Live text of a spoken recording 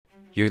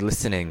You're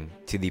listening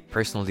to the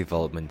Personal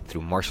Development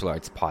Through Martial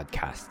Arts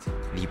podcast,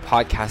 the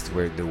podcast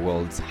where the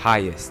world's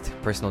highest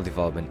personal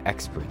development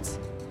experts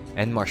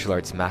and martial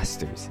arts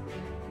masters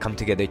come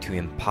together to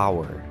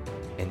empower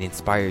and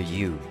inspire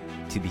you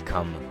to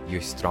become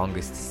your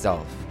strongest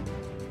self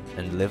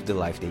and live the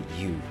life that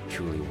you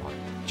truly want.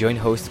 Join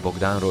host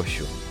Bogdan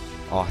Roshu,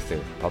 author,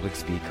 public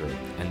speaker,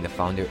 and the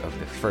founder of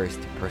the first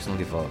personal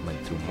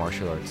development through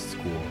martial arts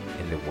school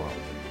in the world,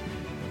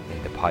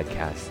 in the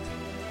podcast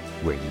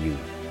where you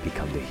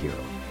become the hero.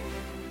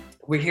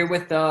 We're here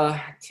with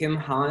Tim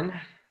Han.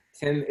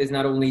 Tim is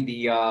not only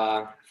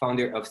the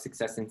founder of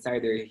Success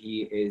Insider,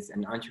 he is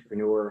an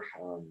entrepreneur,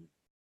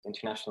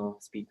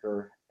 international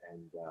speaker,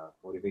 and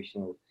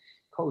motivational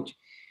coach.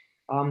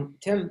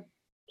 Tim,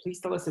 please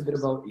tell us a bit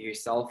about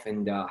yourself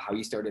and how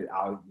you started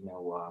out,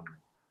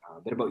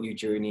 a bit about your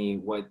journey,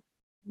 what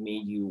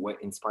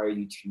inspired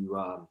you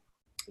to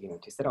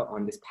set out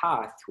on this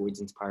path towards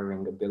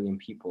inspiring 1 billion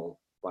people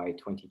by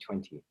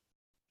 2020.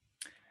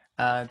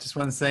 Just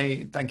want to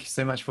say thank you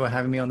so much for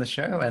having me on the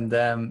show,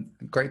 and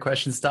great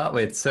question to start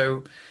with.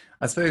 So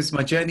I suppose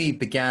my journey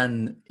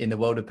began in the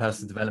world of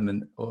personal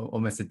development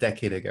almost a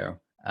decade ago.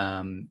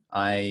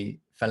 I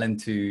fell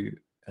into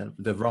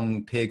the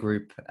wrong peer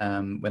group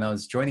when I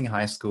was joining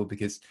high school,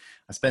 because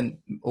I spent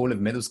all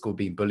of middle school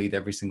being bullied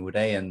every single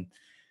day. And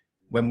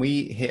when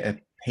we hit a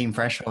pain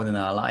threshold in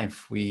our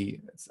life,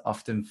 we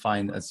often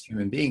find, as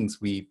human beings,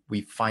 we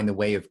find a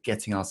way of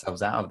getting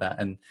ourselves out of that.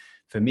 And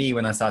for me,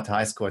 when I started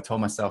high school, I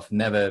told myself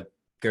never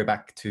go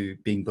back to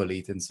being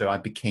bullied. And so I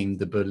became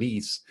the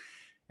bullies.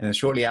 And then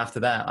shortly after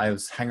that, I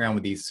was hanging around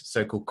with these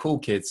so-called cool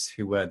kids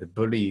who were the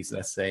bullies,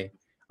 let's say.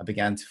 I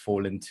began to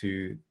fall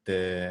into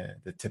the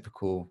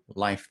typical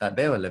life that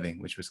they were living,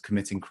 which was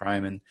committing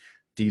crime and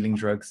dealing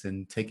drugs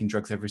and taking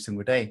drugs every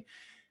single day.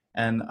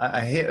 And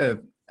I hit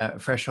a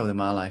threshold in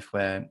my life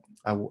where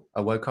I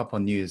woke up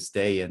on New Year's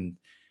Day, and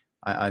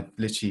I'd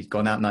literally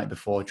gone out the night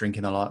before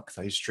drinking a lot, because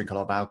I used to drink a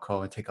lot of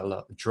alcohol and take a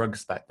lot of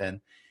drugs back then.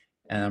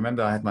 And I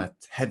remember I had my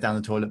head down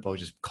the toilet bowl,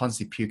 just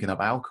constantly puking up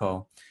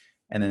alcohol.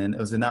 And then it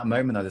was in that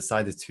moment I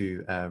decided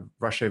to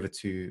rush over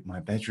to my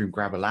bedroom,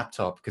 grab a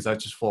laptop, because I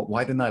just thought,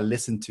 why didn't I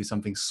listen to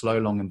something slow,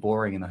 long, and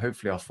boring, and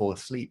hopefully I'll fall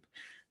asleep?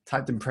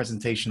 Typed in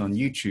presentation on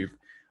YouTube.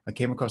 I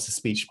came across a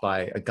speech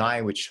by a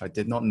guy which I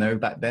did not know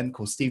back then,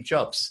 called Steve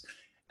Jobs.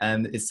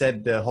 And it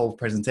said the whole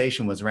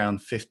presentation was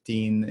around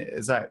 15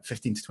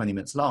 to 20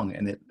 minutes long.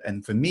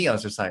 And for me, I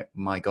was just like,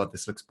 my God,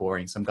 this looks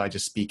boring. Some guy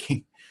just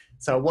speaking.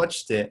 So I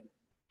watched it.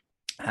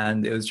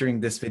 And it was during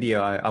this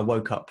video, I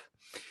woke up.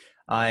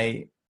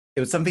 It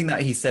was something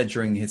that he said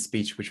during his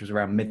speech, which was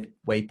around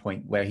midway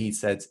point, where he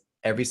said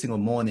every single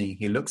morning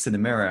he looks in the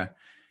mirror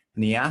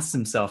and he asks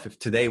himself, if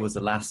today was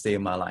the last day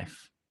of my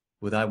life,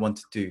 would I want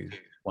to do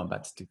what I'm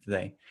about to do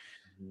today?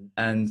 Mm-hmm.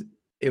 And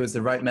it was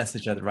the right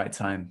message at the right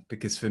time,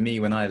 because for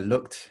me, when I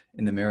looked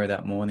in the mirror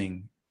that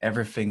morning,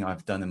 everything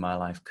I've done in my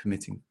life,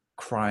 committing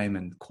crime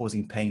and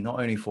causing pain, not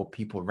only for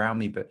people around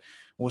me, but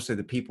also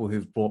the people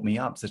who've brought me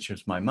up, such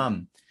as my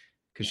mum,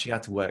 because she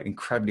had to work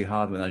incredibly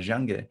hard when I was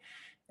younger.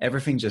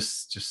 Everything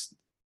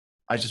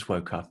I just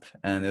woke up.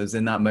 And it was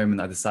in that moment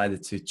I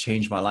decided to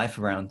change my life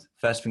around.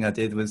 First thing I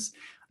did was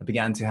I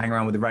began to hang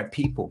around with the right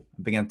people.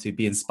 I began to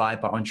be inspired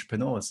by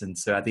entrepreneurs. And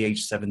so at the age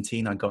of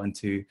 17, I got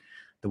into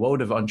the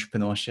world of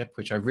entrepreneurship,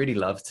 which I really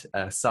loved.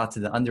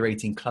 Started an under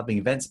 18 clubbing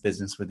events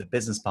business with a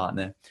business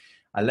partner.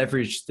 I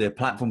leveraged the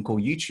platform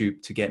called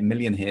YouTube to get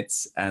million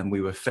hits, and we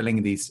were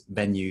filling these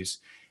venues.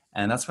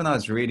 And that's when I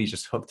was really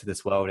just hooked to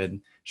this world. And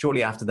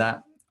shortly after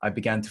that, I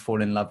began to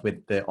fall in love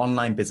with the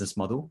online business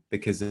model,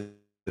 because of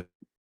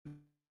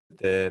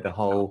the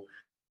whole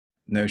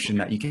notion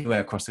that you can go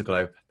across the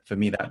globe. For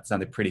me, that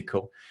sounded pretty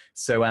cool.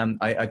 So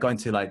I got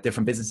into like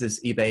different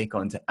businesses, eBay,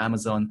 got into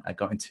Amazon, I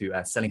got into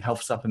selling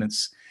health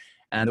supplements,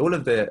 and all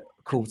of the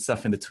cool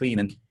stuff in between.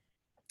 And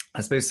I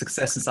suppose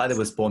Success Insider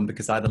was born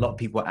because I had a lot of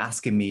people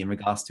asking me in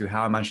regards to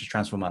how I managed to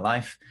transform my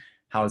life,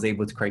 how I was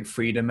able to create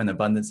freedom and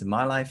abundance in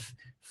my life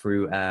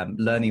through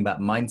learning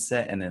about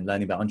mindset and then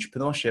learning about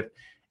entrepreneurship.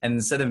 And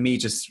instead of me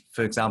just,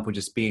 for example,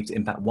 just being able to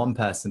impact one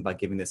person by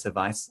giving this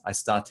advice, I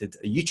started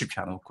a YouTube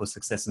channel called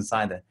Success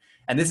Insider.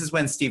 And this is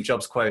when Steve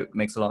Jobs' quote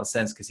makes a lot of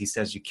sense, because he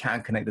says, you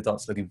can't connect the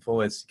dots looking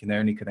forwards, you can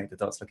only connect the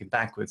dots looking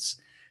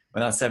backwards.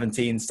 When I was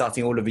 17,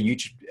 starting all of the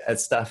YouTube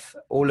stuff,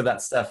 all of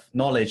that stuff,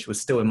 knowledge was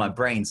still in my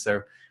brain.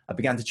 So I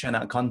began to churn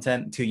out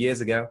content 2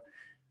 years ago.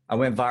 I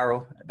went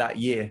viral that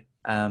year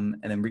and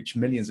then reached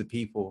millions of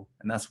people.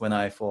 And that's when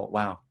I thought,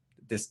 wow,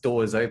 this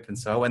door is open.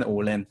 So I went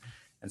all in.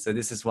 And so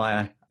this is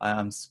why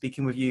I'm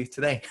speaking with you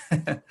today.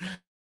 That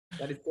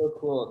is so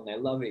cool. And I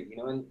love it.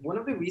 And one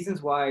of the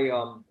reasons why,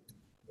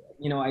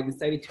 I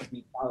decided to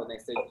reach out and I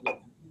said, you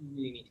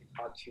really need to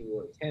talk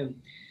to Tim,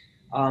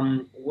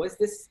 was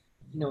this,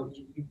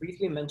 you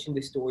briefly mentioned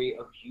the story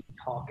of you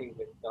talking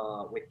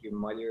with your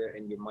mother,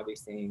 and your mother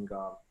saying,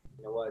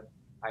 you know what,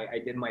 I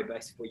did my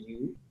best for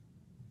you.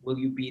 Will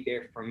you be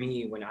there for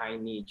me when I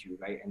need you,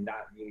 right? And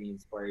that really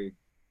inspired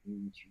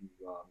you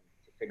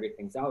to figure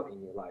things out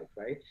in your life,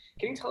 right?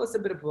 Can you tell us a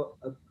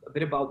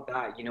bit about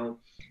that? You know,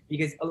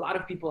 because a lot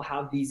of people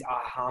have these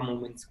aha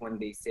moments when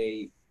they say,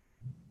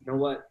 you know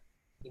what,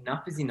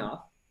 enough is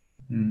enough.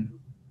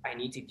 I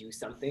need to do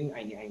something.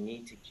 I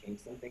need to change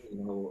something, you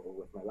know,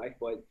 with my life.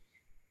 But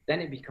then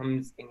it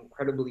becomes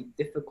incredibly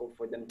difficult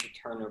for them to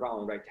turn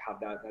around, right? To have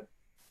that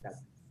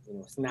you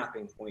know,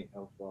 snapping point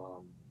of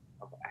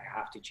I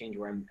have to change,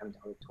 where I'm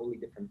a totally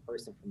different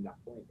person from that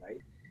point,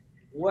 right?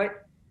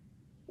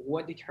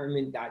 What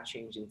determined that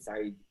change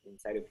inside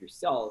of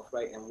yourself,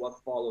 right? And what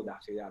followed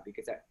after that?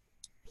 Because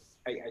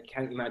I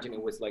can't imagine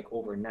it was like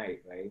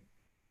overnight, right?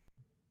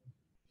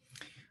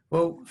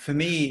 Well, for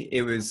me,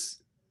 it was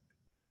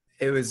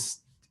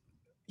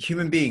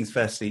human beings.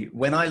 Firstly,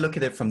 when I look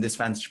at it from this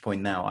vantage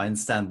point now, I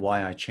understand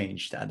why I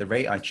changed at the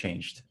rate I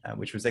changed,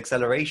 which was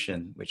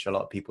acceleration, which a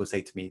lot of people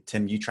say to me,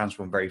 Tim, you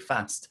transform very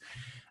fast.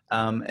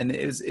 And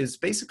it was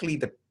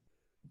basically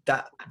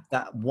that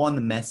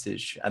one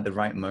message at the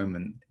right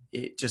moment.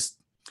 It just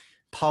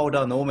piled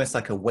on almost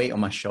like a weight on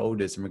my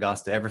shoulders in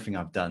regards to everything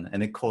I've done.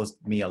 And it caused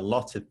me a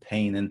lot of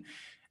pain.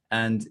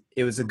 And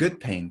it was a good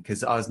pain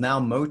because I was now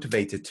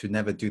motivated to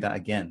never do that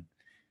again.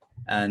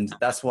 And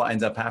that's what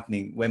ended up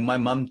happening. When my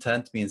mum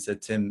turned to me and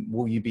said, Tim,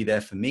 will you be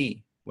there for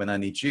me when I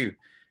need you?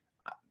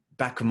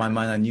 Back of my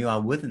mind, I knew I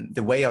wouldn't,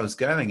 the way I was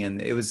going. And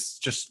it was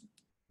just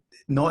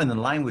not in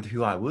line with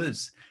who I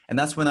was. And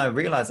that's when I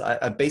realized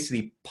I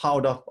basically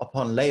piled up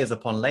upon layers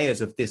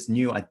of this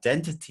new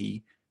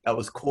identity that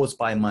was caused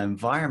by my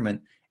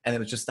environment. And it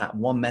was just that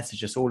one message,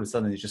 just all of a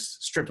sudden, it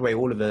just stripped away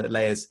all of the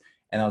layers.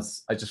 And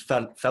I just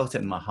felt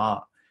it in my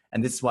heart.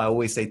 And this is why I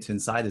always say to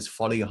insiders,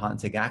 follow your heart and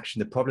take action.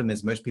 The problem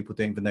is most people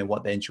don't even know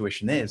what their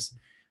intuition is.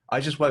 I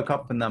just woke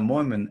up in that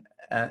moment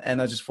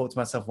and I just thought to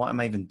myself, what am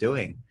I even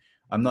doing?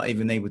 I'm not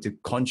even able to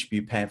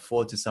contribute, pay it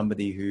forward to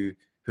somebody who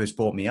has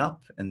brought me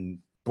up and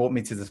brought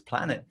me to this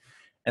planet.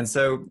 And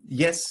so,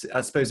 yes,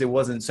 I suppose it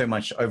wasn't so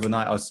much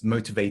overnight. I was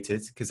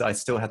motivated because I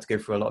still had to go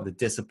through a lot of the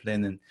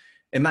discipline. And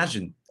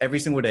imagine every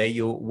single day,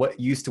 you're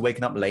used to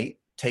waking up late,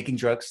 taking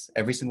drugs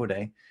every single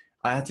day.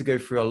 I had to go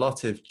through a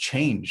lot of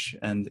change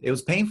and it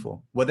was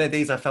painful. Were there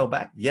days I fell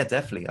back? Yeah,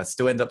 definitely. I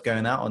still end up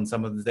going out on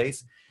some of the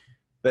days,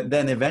 but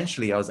then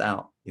eventually I was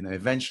out, you know,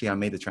 eventually I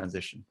made the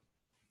transition.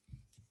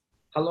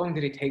 How long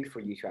did it take for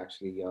you to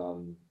actually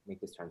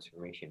make this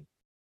transformation?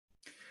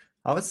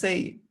 I would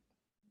say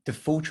the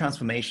full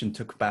transformation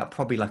took about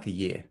probably like a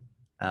year,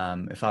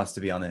 if I was to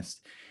be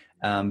honest.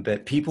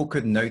 But people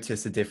could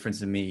notice a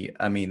difference in me.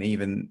 I mean,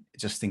 even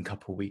just in a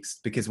couple of weeks,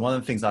 because one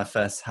of the things I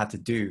first had to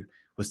do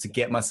was to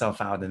get myself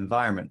out of the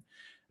environment.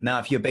 Now,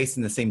 if you're based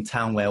in the same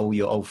town where all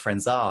your old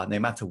friends are, no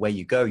matter where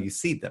you go, you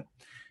see them.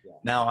 Yeah.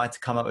 Now I had to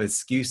come up with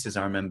excuses,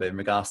 I remember, in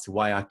regards to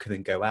why I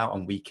couldn't go out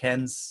on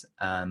weekends.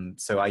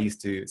 So I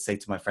used to say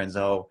to my friends,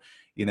 oh,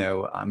 you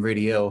know, I'm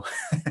really ill.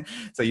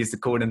 So I used to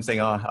call them saying,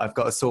 oh, I've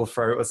got a sore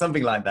throat or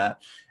something like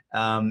that.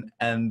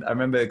 And I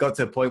remember it got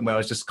to a point where I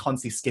was just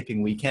constantly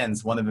skipping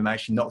weekends. One of them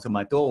actually knocked on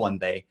my door one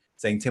day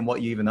saying, Tim, what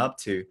are you even up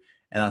to?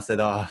 And I said,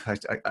 oh,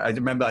 I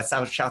remember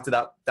I shouted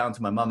out down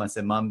to my mum. I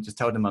said, Mum, just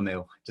tell them I'm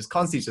ill. Just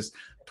constantly just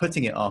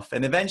putting it off.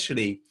 And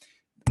eventually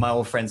my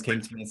old friends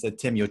came to me and said,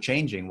 Tim, you're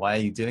changing. Why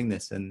are you doing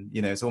this? And,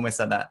 you know, it's almost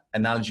like that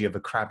analogy of a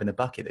crab in a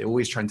bucket. They're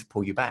always trying to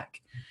pull you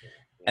back.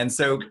 And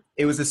so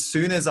it was as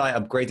soon as I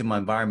upgraded my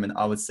environment,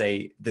 I would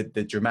say that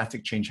the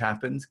dramatic change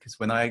happened. Because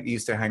when I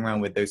used to hang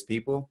around with those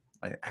people,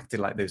 I acted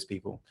like those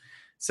people.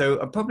 So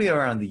probably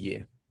around the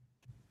year.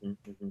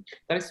 Mm-hmm.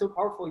 That is so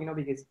powerful, you know,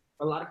 because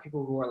a lot of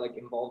people who are like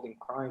involved in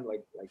crime,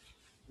 like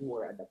you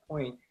were at that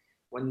point,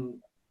 when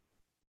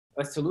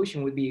a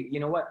solution would be, you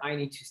know what, I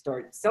need to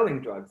start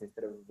selling drugs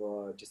instead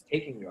of just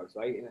taking drugs,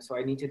 right? And so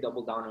I need to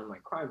double down on my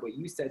crime. But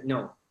you said,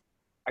 no,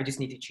 I just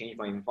need to change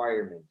my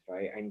environment,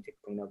 right? I need to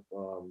clean up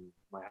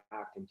my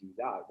act and do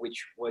that,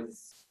 which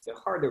was the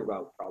harder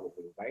route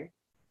probably, right?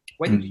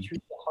 Why did you choose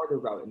the harder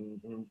route and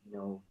you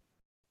know,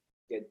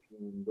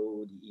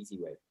 go the easy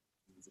way,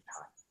 the easy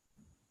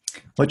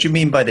path? What do you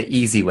mean by the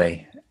easy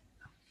way?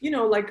 You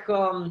know, like,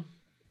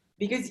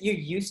 because you're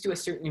used to a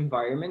certain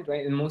environment,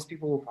 right? And most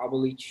people will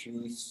probably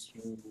choose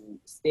to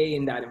stay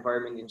in that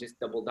environment and just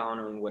double down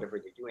on whatever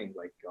they're doing,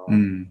 like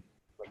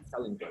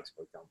selling drugs,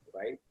 for example,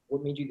 right?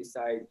 What made you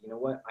decide, you know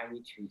what, I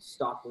need to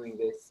stop doing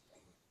this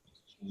and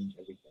just change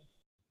everything?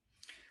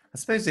 I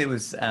suppose it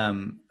was,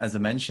 as I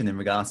mentioned, in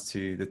regards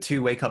to the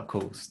two wake-up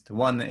calls. The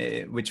one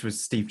which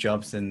was Steve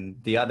Jobs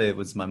and the other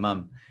was my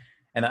mum.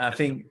 And I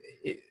think,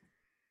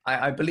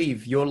 I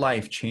believe your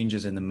life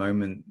changes in the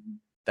moment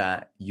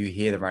that you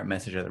hear the right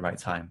message at the right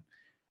time.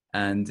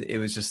 And it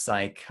was just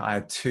like, I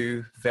had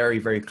two very,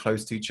 very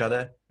close to each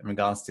other in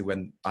regards to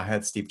when I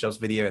heard Steve Jobs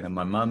video and then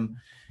my mum.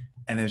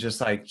 And it was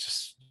just like,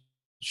 just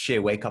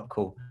sheer wake-up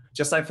call.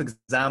 Just like, for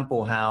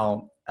example,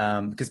 how,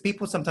 because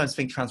people sometimes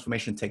think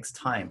transformation takes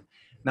time.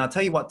 Now, I'll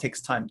tell you what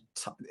takes time.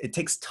 It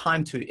takes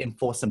time to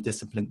enforce some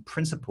discipline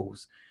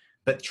principles,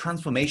 but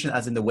transformation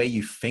as in the way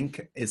you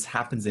think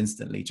happens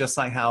instantly. Just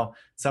like how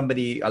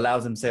somebody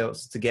allows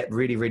themselves to get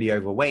really, really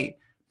overweight,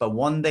 but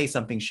one day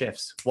something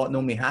shifts. What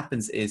normally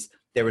happens is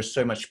there is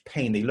so much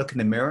pain. They look in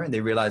the mirror and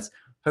they realize,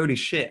 holy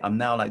shit, I'm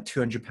now like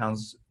 200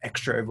 pounds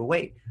extra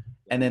overweight.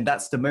 And then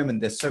that's the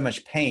moment there's so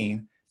much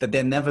pain that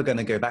they're never going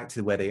to go back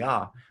to where they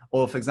are.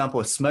 Or for example,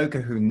 a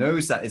smoker who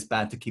knows that it's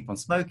bad to keep on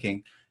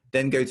smoking,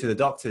 then go to the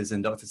doctors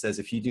and doctor says,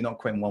 if you do not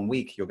quit in 1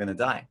 week, you're going to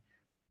die.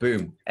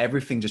 Boom.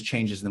 Everything just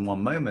changes in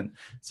one moment.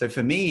 So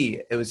for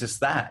me, it was just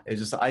that. It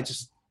was just, I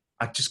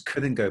just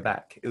couldn't go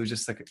back. It was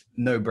just like a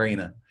no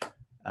brainer.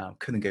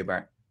 Couldn't go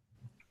back.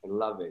 I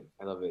love it.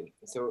 I love it.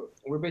 So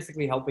we're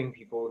basically helping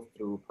people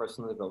through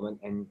personal development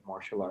and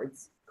martial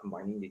arts,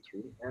 combining the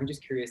two. And I'm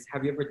just curious,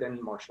 have you ever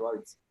done martial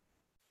arts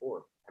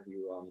before? Have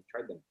you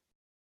tried them?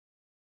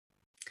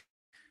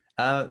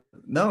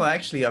 No,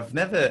 actually, I've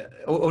never,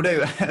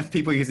 although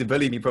people used to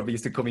bully me, probably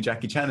used to call me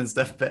Jackie Chan and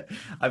stuff, but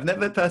I've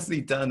never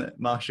personally done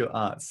martial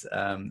arts.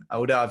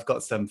 Although I've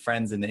got some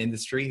friends in the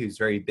industry who's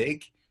very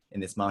big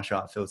in this martial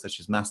art field, such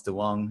as Master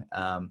Wong.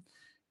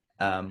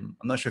 I'm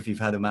not sure if you've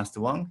heard of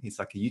Master Wong. He's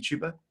like a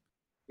YouTuber.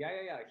 Yeah.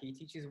 He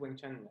teaches Wing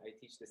Chun. I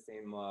teach the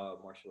same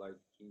martial art.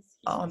 He's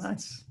Oh,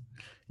 nice.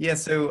 Yeah,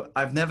 so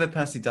I've never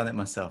personally done it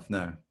myself,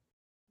 no.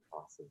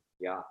 Awesome.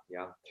 Yeah.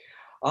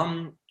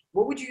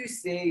 What would you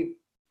say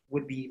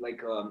would be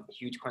like a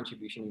huge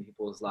contribution in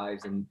people's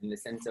lives in the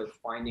sense of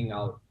finding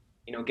out,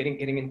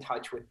 getting in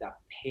touch with that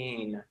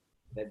pain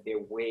that their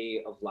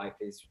way of life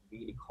is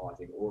really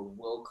causing or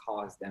will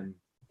cause them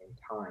in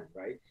time,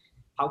 right?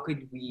 How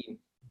could we,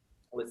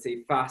 let's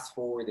say, fast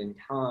forward in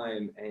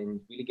time and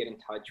really get in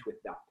touch with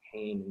that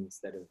pain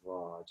instead of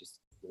just,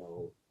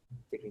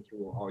 sticking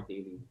to our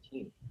daily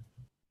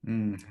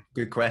routine?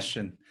 Good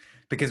question.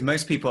 Because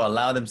most people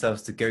allow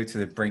themselves to go to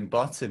the brink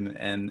bottom.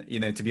 And,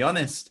 to be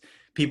honest,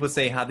 people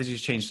say, how did you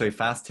change so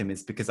fast, Tim?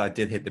 It's because I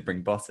did hit the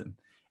brink bottom.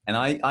 And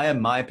I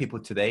admire people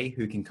today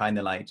who can kind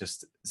of like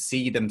just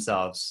see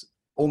themselves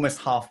almost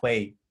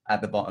halfway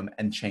at the bottom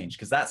and change,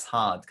 because that's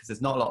hard because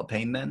there's not a lot of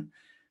pain then.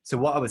 So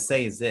what I would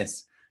say is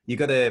this: you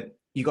got to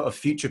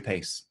future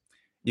pace.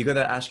 You got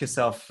to ask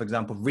yourself, for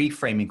example,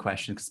 reframing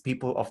questions, because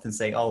people often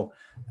say, for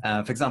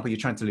example, you're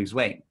trying to lose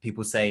weight.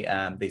 People say,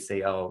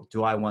 oh,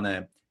 do I want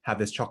to have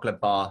this chocolate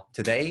bar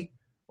today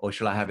or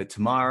shall I have it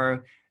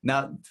tomorrow?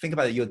 Now, think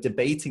about it. You're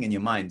debating in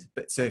your mind.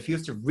 But so if you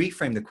have to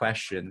reframe the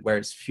question where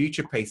it's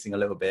future pacing a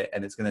little bit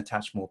and it's going to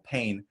attach more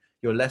pain,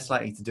 you're less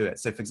likely to do it.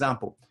 So for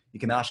example, you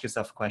can ask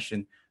yourself a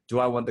question: do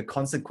I want the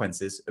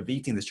consequences of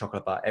eating this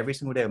chocolate bar every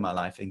single day of my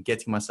life and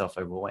getting myself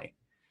overweight?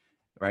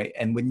 Right?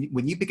 And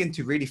when you begin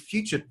to really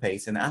future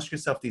pace and ask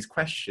yourself these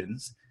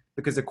questions,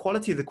 because the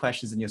quality of the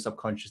questions in your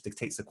subconscious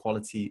dictates the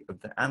quality of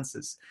the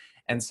answers.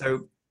 And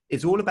so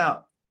it's all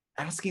about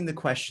asking the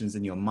questions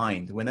in your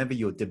mind whenever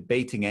you're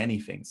debating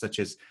anything, such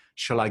as,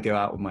 shall I go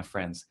out with my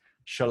friends?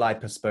 Shall I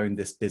postpone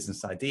this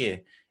business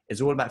idea?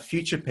 It's all about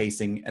future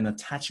pacing and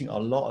attaching a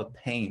lot of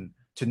pain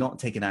to not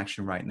taking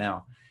action right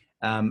now.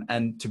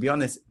 And to be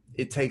honest,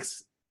 it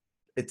takes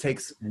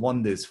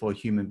wonders for a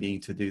human being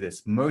to do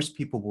this. Most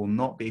people will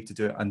not be able to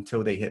do it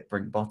until they hit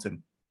brink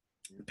bottom,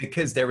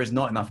 because there is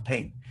not enough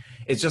pain.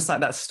 It's just like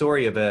that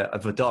story of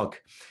a dog.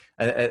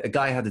 A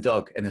guy had a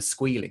dog and a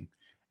squealing,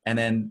 and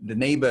then the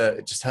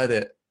neighbor just heard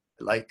it,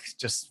 like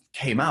just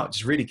came out,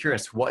 just really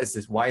curious. What is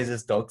this? Why is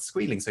this dog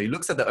squealing? So he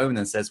looks at the owner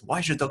and says, why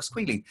is your dog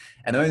squealing?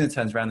 And the owner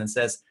turns around and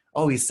says,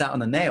 oh, he's sat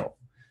on a nail.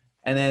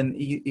 And then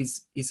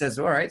he says,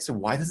 all right, so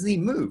why doesn't he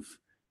move?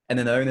 And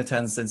then the owner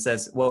turns and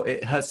says, well,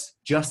 it hurts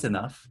just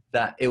enough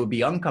that it would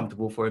be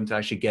uncomfortable for him to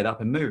actually get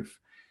up and move.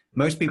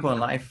 Most people in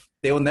life,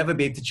 they will never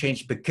be able to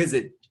change because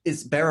it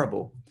is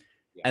bearable.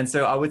 Yeah. And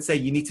so I would say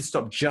you need to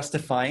stop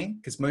justifying,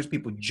 because most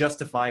people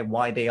justify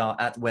why they are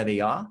at where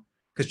they are,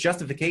 because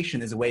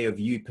justification is a way of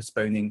you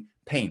postponing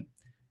pain,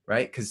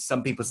 right? Because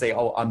some people say,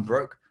 oh, I'm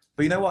broke.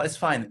 But you know what? It's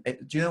fine.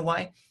 Do you know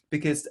why?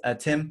 Because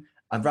Tim,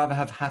 I'd rather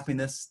have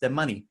happiness than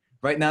money.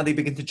 Right now, they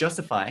begin to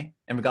justify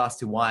in regards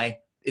to why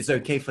it's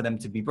okay for them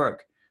to be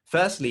broke.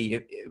 Firstly,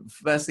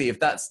 if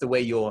that's the way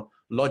you're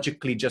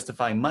logically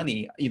justifying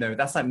money,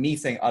 that's like me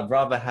saying, I'd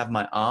rather have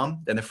my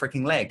arm than a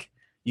freaking leg.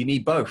 You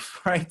need both,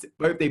 right?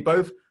 They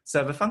both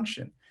serve a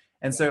function.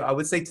 And so I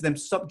would say to them,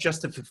 stop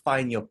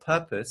justifying your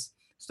purpose,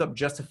 stop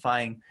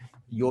justifying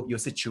your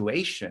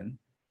situation,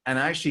 and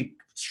actually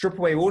strip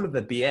away all of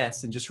the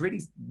BS and just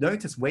really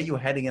notice where you're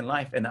heading in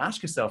life and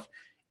ask yourself,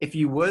 if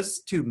you was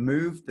to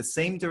move the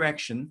same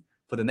direction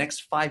for the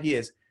next 5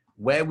 years,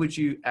 where would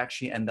you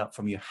actually end up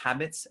from your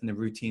habits and the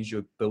routines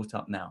you've built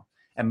up now?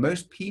 And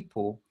most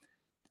people,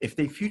 if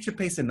they future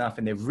pace enough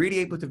and they're really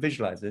able to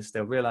visualize this,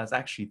 they'll realize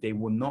actually they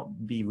will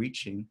not be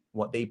reaching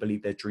what they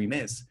believe their dream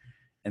is.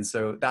 And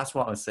so that's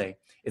what I would say.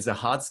 It's a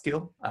hard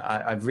skill.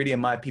 I really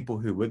admire people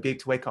who would be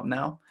able to wake up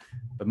now,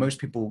 but most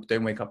people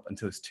don't wake up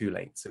until it's too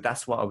late. So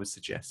that's what I would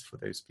suggest for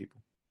those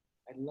people.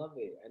 I love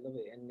it.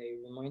 And it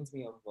reminds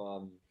me of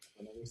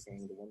when I was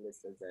saying, the one that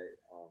says that,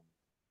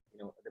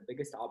 the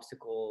biggest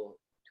obstacle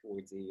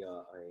towards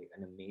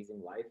an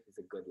amazing life is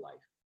a good life,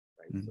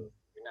 right? Mm-hmm. So if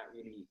you're not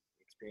really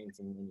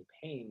experiencing any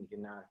pain,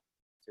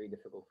 it's very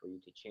difficult for you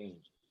to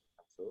change.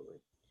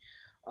 Absolutely.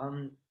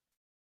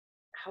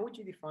 How would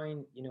you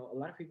define, a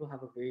lot of people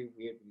have a very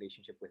weird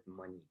relationship with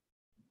money.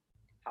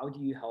 how do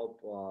you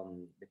help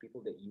the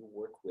people that you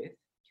work with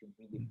to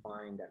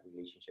redefine that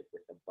relationship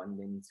with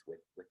abundance, with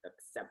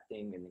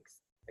accepting and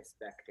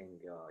expecting,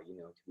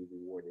 to be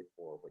rewarded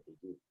for what they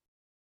do?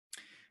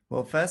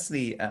 Well,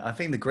 firstly, I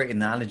think the great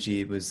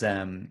analogy was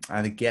I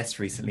had a guest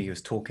recently who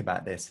was talking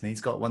about this, and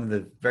he's got one of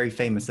the very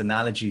famous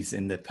analogies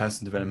in the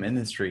personal development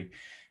industry,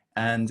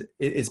 and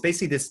it's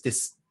basically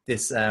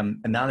this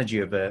analogy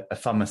of a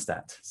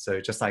thermostat.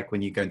 So just like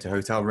when you go into a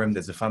hotel room,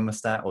 there's a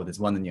thermostat, or there's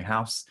one in your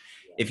house.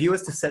 If you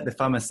was to set the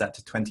thermostat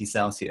to 20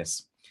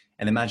 Celsius,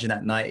 and imagine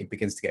at night it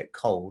begins to get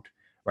cold,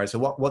 right? So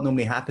what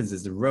normally happens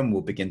is the room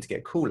will begin to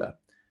get cooler,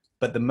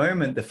 but the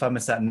moment the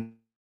thermostat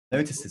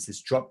notices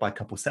it's dropped by a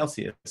couple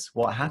Celsius,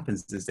 what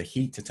happens is the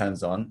heater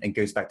turns on and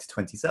goes back to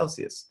 20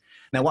 Celsius.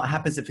 Now, what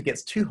happens if it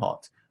gets too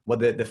hot? Well,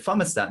 the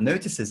thermostat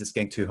notices it's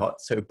getting too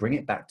hot, so bring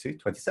it back to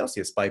 20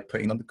 Celsius by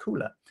putting on the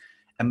cooler.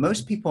 And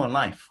most people in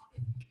life,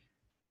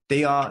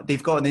 they've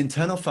got an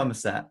internal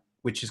thermostat,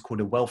 which is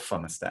called a wealth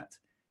thermostat.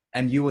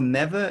 And you will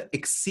never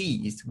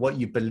exceed what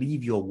you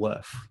believe you're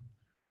worth.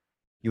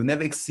 You'll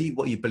never exceed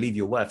what you believe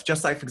you're worth.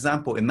 Just like, for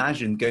example,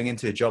 imagine going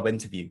into a job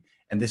interview,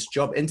 and this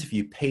job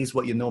interview pays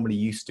what you're normally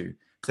used to.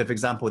 So for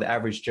example, the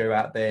average Joe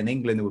out there in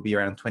England would be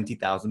around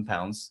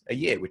 £20,000 a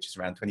year, which is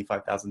around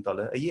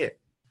 $25,000 a year.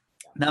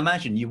 Now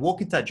imagine you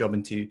walk into that job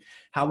interview,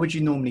 how would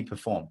you normally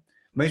perform?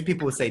 Most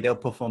people will say they'll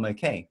perform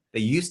okay.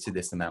 They're used to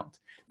this amount.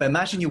 But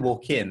imagine you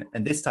walk in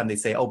and this time they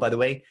say, oh, by the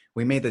way,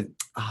 we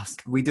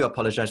do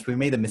apologize. We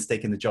made a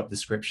mistake in the job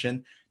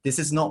description. This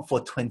is not for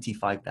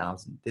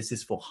 25,000. This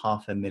is for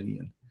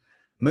 500,000.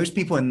 Most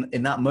people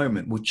in that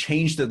moment will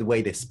change the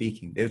way they're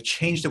speaking. They'll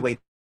change the way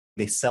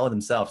they sell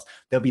themselves.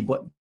 They'll be a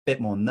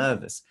bit more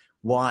nervous.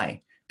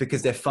 Why?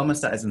 Because their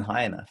thermostat isn't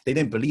high enough. They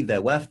don't believe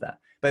they're worth that.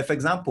 But for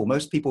example,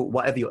 most people,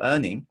 whatever you're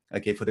earning,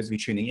 okay, for those of you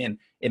tuning in,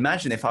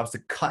 imagine if I was to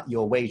cut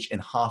your wage in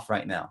half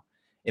right now.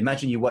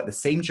 Imagine you work the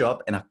same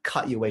job and I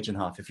cut your wage in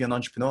half. If you're an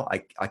entrepreneur,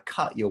 I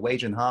cut your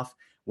wage in half,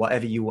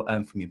 whatever you will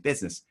earn from your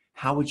business.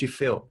 How would you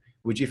feel?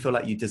 Would you feel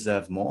like you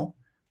deserve more?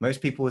 Most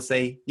people will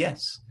say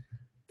yes.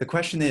 The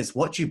question is,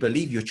 what do you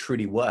believe you're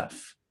truly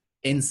worth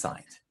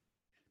inside?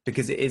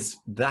 Because it is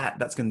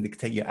that's going to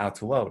dictate your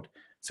outer world.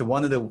 So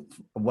one of the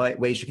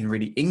ways you can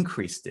really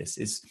increase this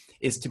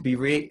is to be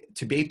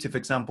able to, for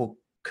example,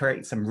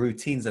 create some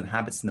routines and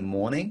habits in the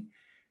morning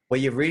where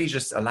you're really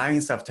just allowing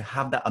yourself to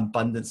have that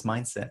abundance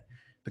mindset.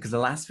 Because the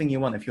last thing you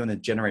want if you want to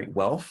generate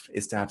wealth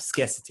is to have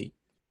scarcity.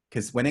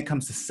 Because when it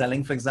comes to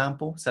selling, for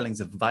example, selling is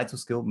a vital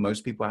skill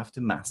most people have to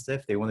master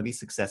if they want to be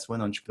successful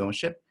in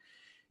entrepreneurship.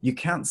 You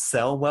can't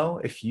sell well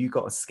if you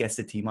got a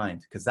scarcity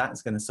mind, because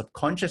that's going to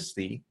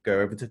subconsciously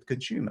go over to the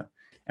consumer.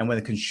 And when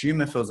the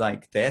consumer feels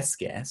like they're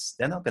scarce,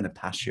 they're not going to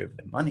pass you over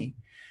their money.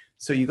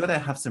 So you got to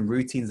have some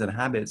routines and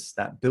habits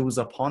that builds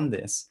upon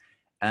this.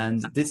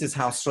 And this is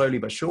how slowly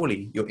but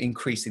surely you're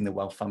increasing the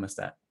wealth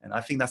thermostat. And I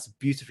think that's a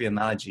beautiful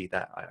analogy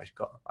that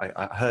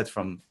I heard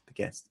from the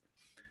guest.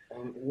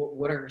 And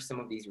what are some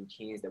of these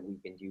routines that we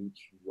can do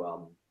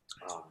to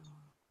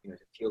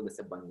feel this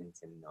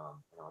abundance in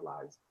our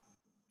lives?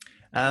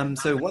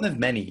 So one of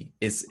many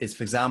is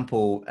for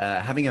example,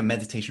 having a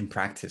meditation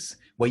practice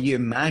where you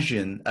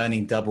imagine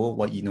earning double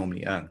what you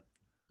normally earn.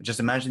 Just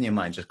imagine in your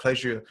mind, just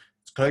close your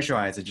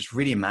eyes and just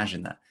really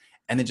imagine that.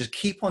 And then just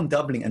keep on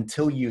doubling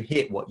until you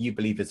hit what you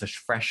believe is a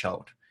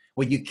threshold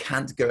where you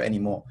can't go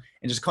anymore.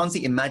 And just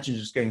constantly imagine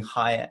just going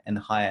higher and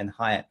higher and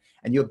higher.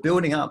 And you're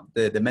building up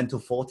the mental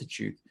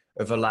fortitude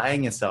of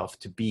allowing yourself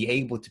to be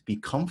able to be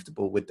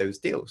comfortable with those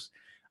deals.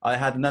 I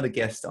had another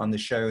guest on the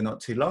show not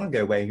too long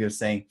ago where he was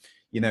saying,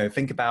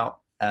 think about,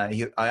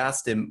 I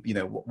asked him,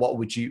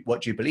 what do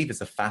you believe is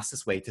the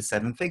fastest way to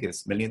 7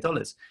 figures, $1 million?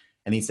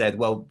 And he said,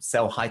 well,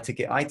 sell high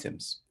ticket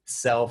items,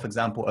 sell, for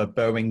example, a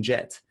Boeing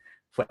jet.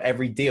 For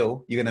every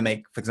deal, you're going to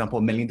make, for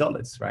example, $1 million,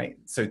 right?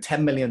 So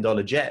 $10 million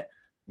jet,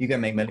 you're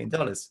going to make $1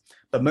 million.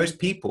 But most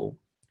people,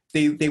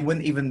 they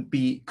wouldn't even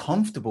be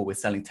comfortable with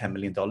selling $10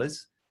 million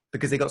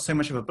because they got so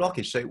much of a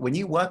blockage. So when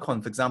you work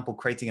on, for example,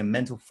 creating a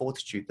mental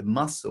fortitude, the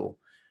muscle,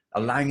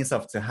 allowing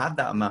yourself to have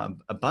that amount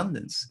of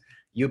abundance,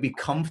 you'll be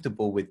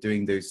comfortable with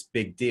doing those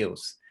big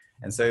deals.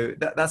 And so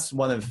that's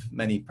one of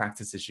many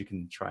practices you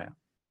can try out.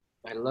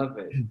 I love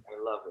it.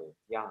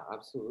 Yeah,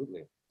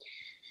 absolutely.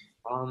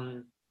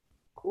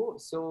 Cool.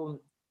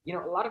 So, a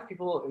lot of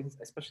people,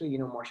 especially,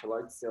 martial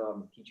arts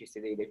teachers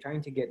today, they're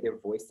trying to get their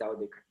voice out.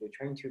 They're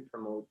trying to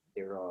promote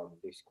their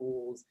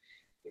schools,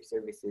 their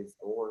services,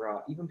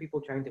 or even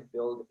people trying to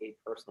build a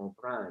personal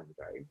brand,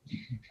 right?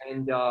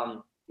 And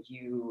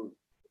you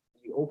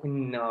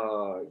open,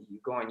 you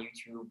go on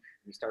YouTube,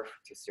 you start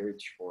to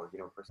search for,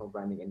 personal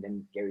branding, and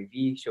then Gary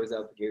Vee shows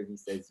up. Gary Vee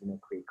says,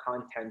 create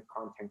content.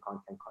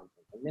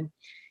 And then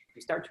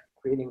you start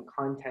creating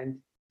content,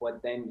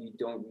 but then you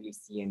don't really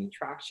see any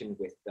traction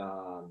with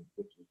your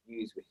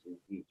views, with your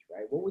reach,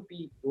 right? What would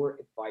be your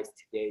advice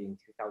today in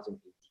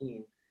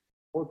 2018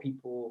 for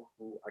people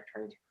who are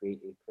trying to create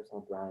a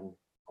personal brand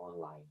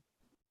online?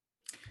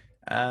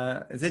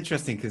 It's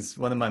interesting because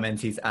one of my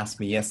mentees asked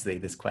me yesterday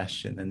this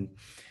question, and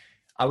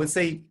I would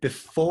say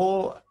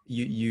before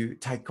you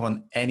take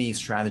on any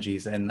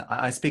strategies, and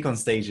I speak on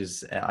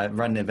stages, I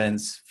run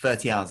events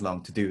 30 hours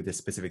long to do this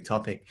specific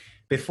topic.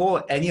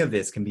 Before any of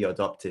this can be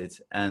adopted,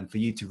 and for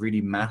you to really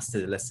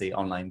master, let's say,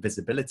 online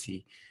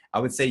visibility, I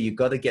would say you've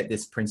got to get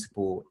this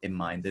principle in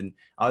mind. And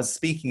I was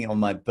speaking on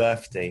my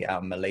birthday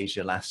out in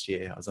Malaysia last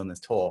year. I was on this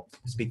tour,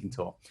 speaking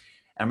tour.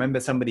 I remember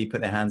somebody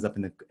put their hands up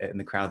in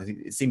the crowd.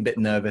 It seemed a bit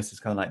nervous. It's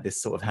kind of like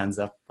this sort of hands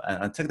up.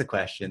 And I took the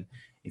question.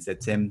 He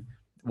said, Tim,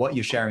 what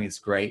you're sharing is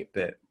great,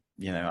 but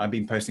I've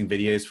been posting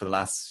videos for the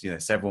last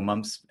several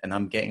months and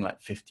I'm getting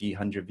like 50,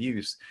 100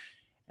 views.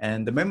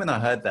 And the moment I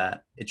heard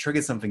that, it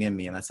triggered something in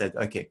me, and I said,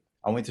 okay,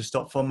 I want to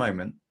stop for a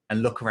moment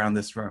and look around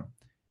this room.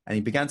 And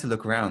he began to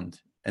look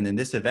around, and in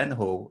this event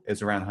hall, it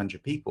was around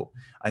 100 people.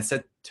 I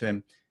said to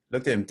him,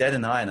 looked at him dead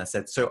in the eye, and I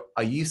said, so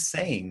are you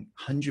saying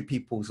 100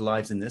 people's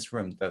lives in this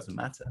room doesn't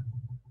matter?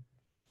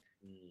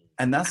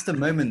 And that's the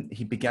moment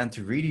he began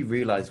to really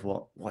realize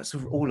what's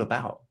it all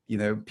about.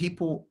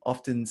 People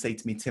often say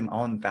to me, Tim, I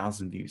want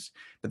 1,000 views,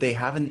 but they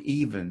haven't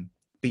even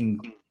been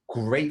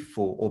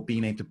grateful or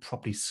being able to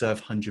properly serve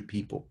 100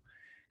 people.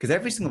 Because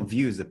every single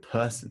view is a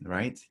person,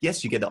 right?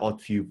 Yes, you get the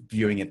odd few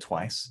viewing it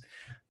twice,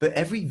 but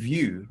every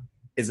view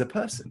is a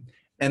person.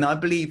 And I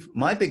believe,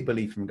 my big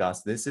belief in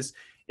regards to this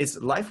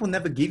is life will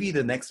never give you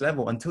the next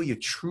level until you're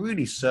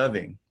truly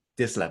serving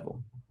this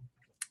level.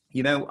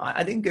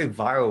 I didn't go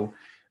viral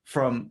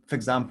from, for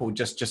example,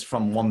 just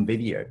from one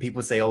video.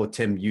 People say, oh,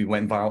 Tim, you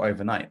went viral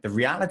overnight. The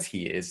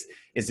reality is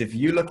if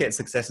you look at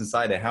Success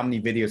Insider, how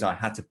many videos I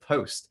had to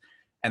post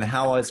and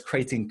how I was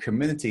creating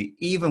community,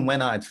 even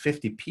when I had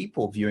 50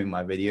 people viewing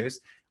my videos,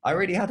 I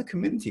already had a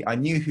community. I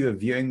knew who were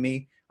viewing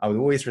me. I would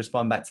always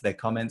respond back to their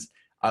comments.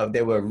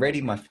 They were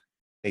already my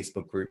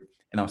Facebook group,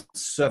 and I was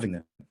serving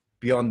them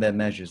beyond their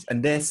measures.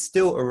 And they're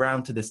still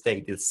around to this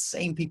day. They're the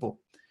same people,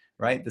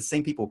 right? The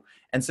same people.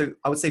 And so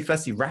I would say,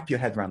 firstly, wrap your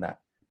head around that.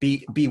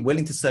 Be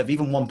willing to serve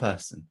even one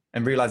person,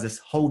 and realize this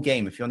whole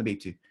game, if you want to be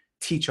able to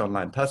teach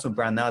online, personal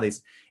brand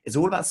nowadays, is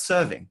all about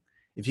serving.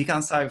 If you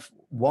can't serve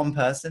one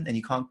person and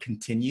you can't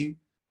continue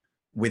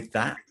with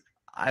that,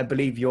 I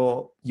believe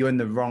you're in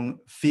the wrong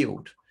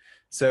field.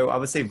 So I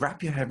would say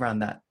wrap your head around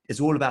that.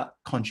 It's all about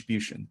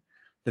contribution.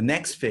 The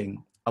next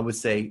thing I would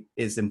say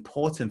is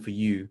important for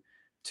you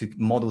to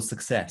model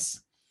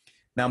success.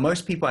 Now,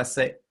 most people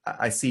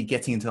I see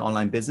getting into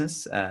online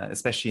business,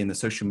 especially in the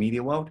social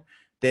media world,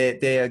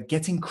 they're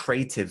getting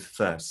creative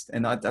first.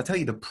 And I tell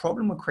you, the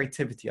problem with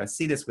creativity, I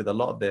see this with a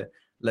lot of the,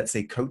 let's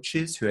say,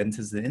 coaches who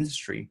enters the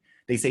industry.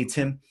 They say,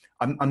 Tim,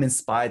 I'm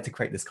inspired to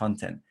create this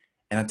content.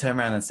 And I turn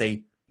around and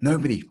say,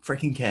 nobody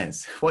freaking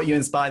cares what you're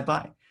inspired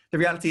by. The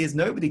reality is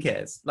nobody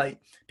cares. Like,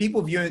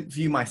 people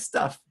view my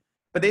stuff,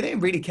 but they don't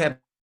really care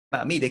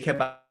about me. They care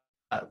about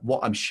what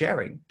I'm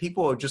sharing.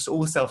 People are just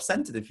all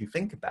self-centered if you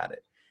think about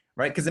it,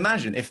 right? Because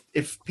imagine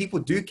if people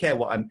do care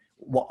what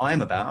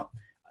I'm about,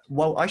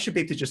 well, I should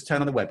be able to just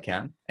turn on the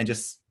webcam and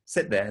just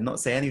sit there and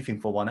not say anything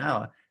for 1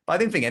 hour. But I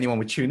don't think anyone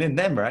would tune in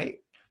then, right?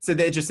 So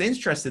they're just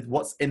interested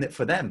what's in it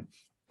for them.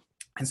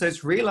 And so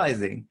it's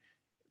realizing,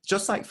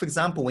 just like, for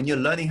example, when you're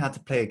learning how to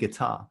play a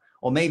guitar,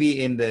 or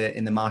maybe in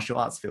the martial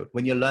arts field,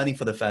 when you're learning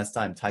for the first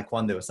time,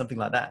 taekwondo or something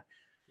like that,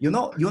 you're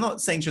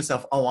not saying to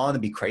yourself, oh, I want to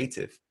be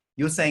creative.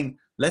 You're saying,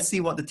 let's see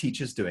what the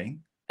teacher's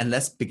doing and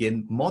let's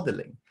begin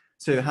modeling.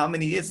 So how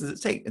many years does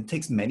it take? It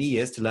takes many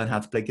years to learn how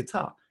to play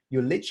guitar.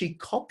 You're literally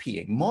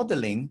copying,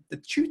 modeling the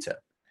tutor.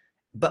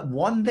 But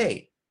one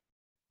day,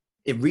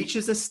 it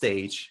reaches a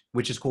stage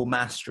which is called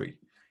mastery.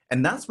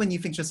 And that's when you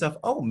think to yourself,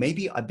 oh,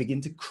 maybe I begin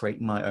to create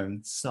my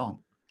own song.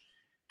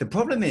 The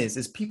problem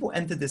is people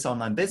enter this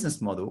online business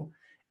model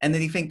and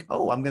then you think,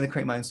 oh, I'm going to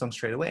create my own song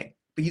straight away.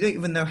 But you don't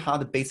even know how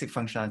the basic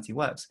functionality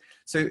works.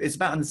 So it's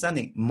about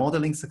understanding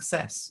modeling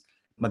success.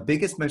 My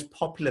biggest, most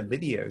popular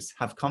videos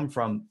have come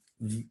from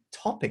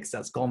topics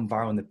that's gone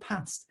viral in the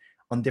past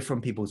on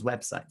different people's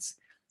websites.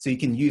 So you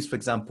can use, for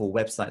example,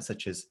 websites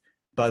such as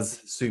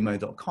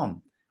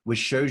buzzsumo.com, which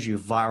shows you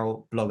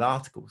viral blog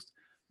articles.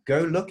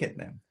 Go look at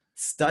them.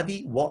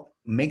 Study what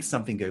makes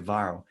something go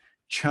viral.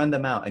 Churn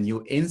them out, and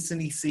you'll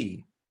instantly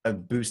see a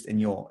boost in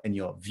your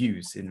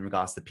views in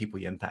regards to people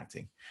you're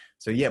impacting.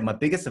 So yeah, my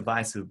biggest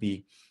advice would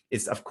be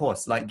is, of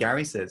course, like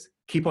Gary says,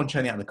 keep on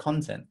churning out the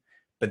content,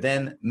 but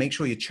then make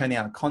sure you're churning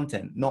out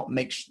content, not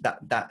make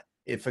that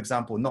if, for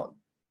example, not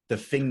the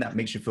thing that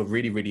makes you feel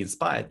really, really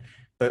inspired,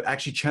 but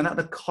actually churn out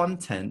the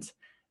content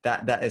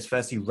that is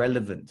firstly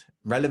relevant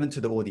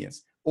to the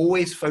audience.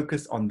 Always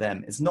focus on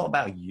them. It's not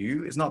about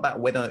you. It's not about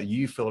whether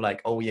you feel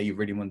like, oh yeah, you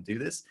really want to do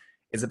this.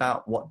 It's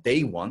about what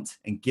they want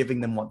and giving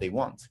them what they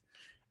want.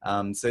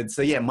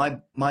 So yeah,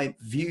 my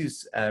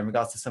views in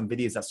regards to some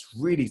videos that's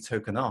really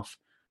taken off,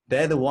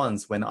 they're the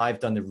ones when I've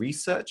done the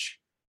research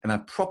and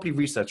I've properly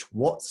researched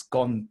what's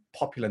gone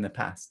popular in the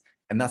past.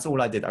 And that's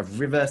all I did. I've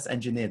reverse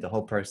engineered the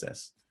whole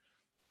process.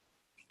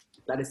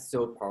 That is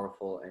so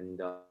powerful and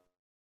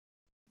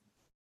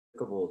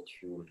applicable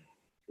to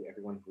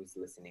everyone who's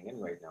listening in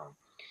right now.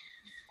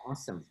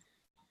 Awesome.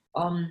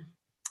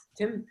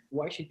 Tim,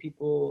 why should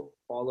people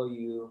follow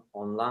you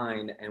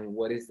online, and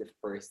what is the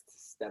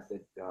first step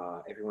that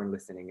everyone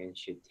listening in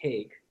should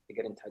take to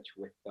get in touch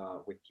with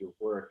your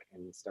work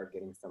and start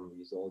getting some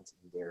results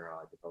in their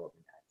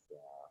development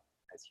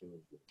as human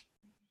beings?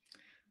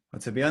 Well,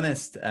 to be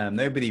honest,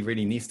 nobody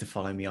really needs to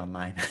follow me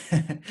online.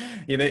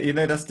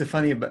 That's the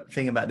funny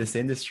thing about this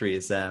industry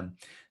is the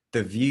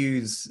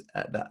views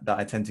that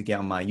I tend to get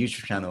on my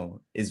YouTube channel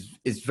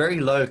is very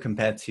low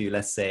compared to,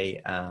 let's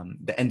say,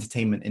 the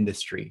entertainment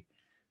industry.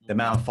 The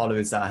amount of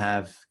followers that I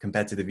have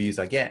compared to the views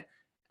I get.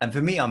 And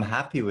for me, I'm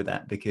happy with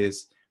that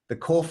because the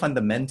core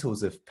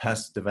fundamentals of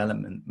personal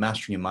development,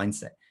 mastering your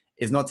mindset,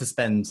 is not to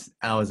spend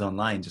hours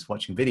online just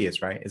watching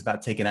videos, right? It's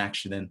about taking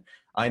action. And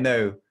I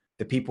know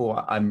the people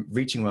I'm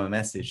reaching with my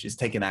message is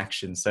taking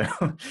action. So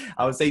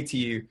I would say to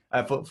you,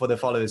 for the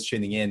followers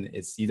tuning in,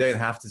 is you don't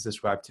have to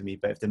subscribe to me,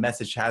 but if the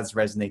message has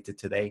resonated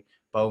today,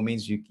 by all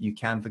means, you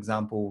can, for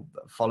example,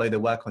 follow the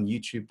work on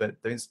YouTube, but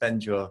don't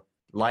spend your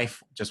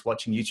life just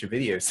watching YouTube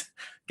videos.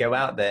 Go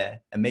out there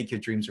and make your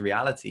dreams a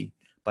reality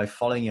by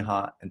following your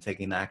heart and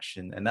taking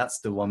action. And that's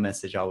the one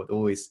message I would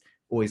always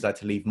like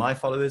to leave my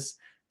followers.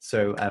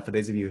 So for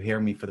those of you who hear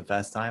me for the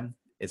first time,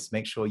 it's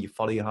make sure you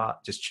follow your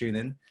heart, just tune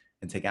in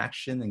and take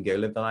action and go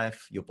live the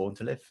life you're born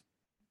to live.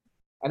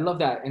 I love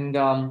that. And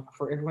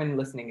for everyone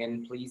listening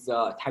in, please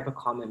type a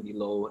comment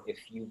below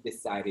if you've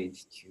decided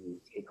to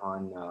take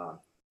on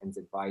Tim's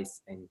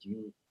advice and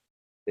do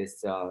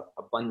this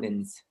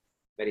abundance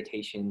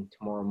meditation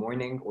tomorrow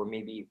morning, or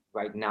maybe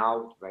right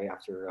now, right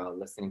after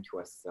listening to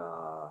us,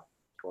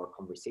 to our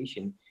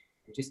conversation.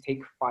 Just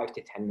take 5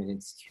 to 10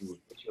 minutes to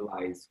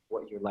visualize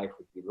what your life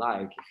would be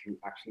like if you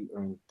actually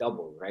earned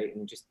double, right?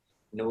 And just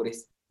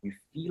notice your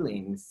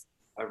feelings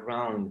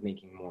around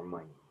making more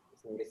money.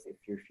 Just notice if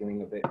you're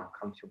feeling a bit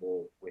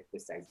uncomfortable with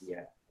this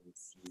idea and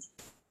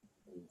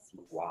see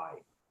why.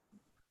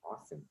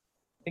 Awesome.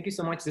 Thank you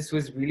so much. This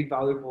was really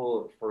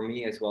valuable for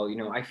me as well.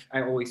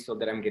 I always feel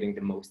that I'm getting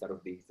the most out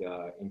of these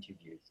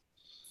interviews.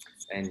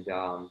 And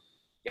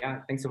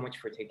yeah, thanks so much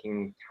for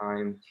taking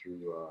time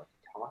to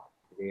talk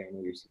today. I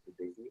know you're super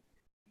busy.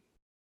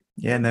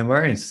 Yeah, no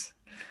worries.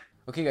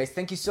 Okay guys,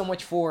 thank you so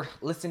much for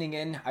listening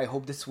in. I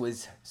hope this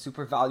was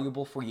super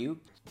valuable for you.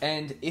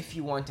 And if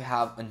you want to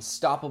have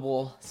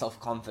unstoppable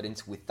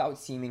self-confidence without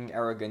seeming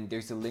arrogant,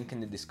 there's a link in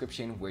the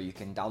description where you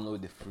can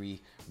download the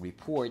free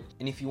report.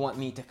 And if you want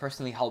me to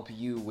personally help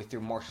you with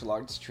your martial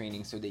arts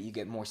training so that you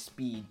get more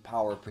speed,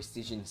 power,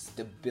 precision,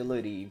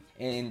 stability,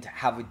 and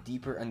have a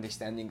deeper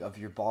understanding of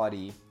your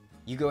body,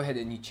 you go ahead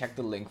and you check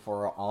the link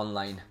for our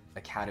online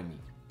academy,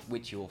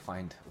 which you will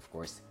find, of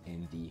course,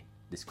 in the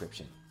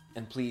description.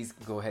 And please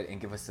go ahead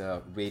and give us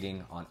a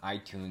rating on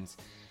iTunes.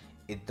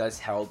 It does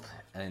help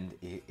and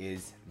it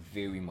is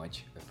very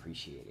much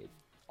appreciated.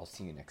 I'll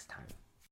see you next time.